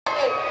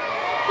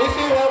If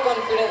you have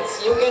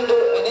confidence, you can do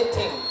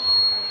anything.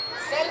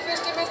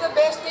 Self-esteem is the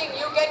best thing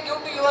you can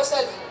give to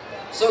yourself.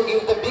 So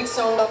give the big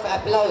sound of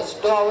applause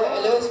to our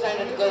 11th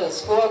standard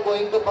girls who are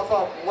going to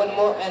perform one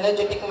more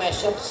energetic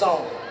mashup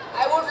song.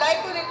 I would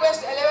like to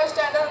request 11th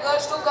standard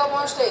girls to come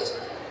on stage.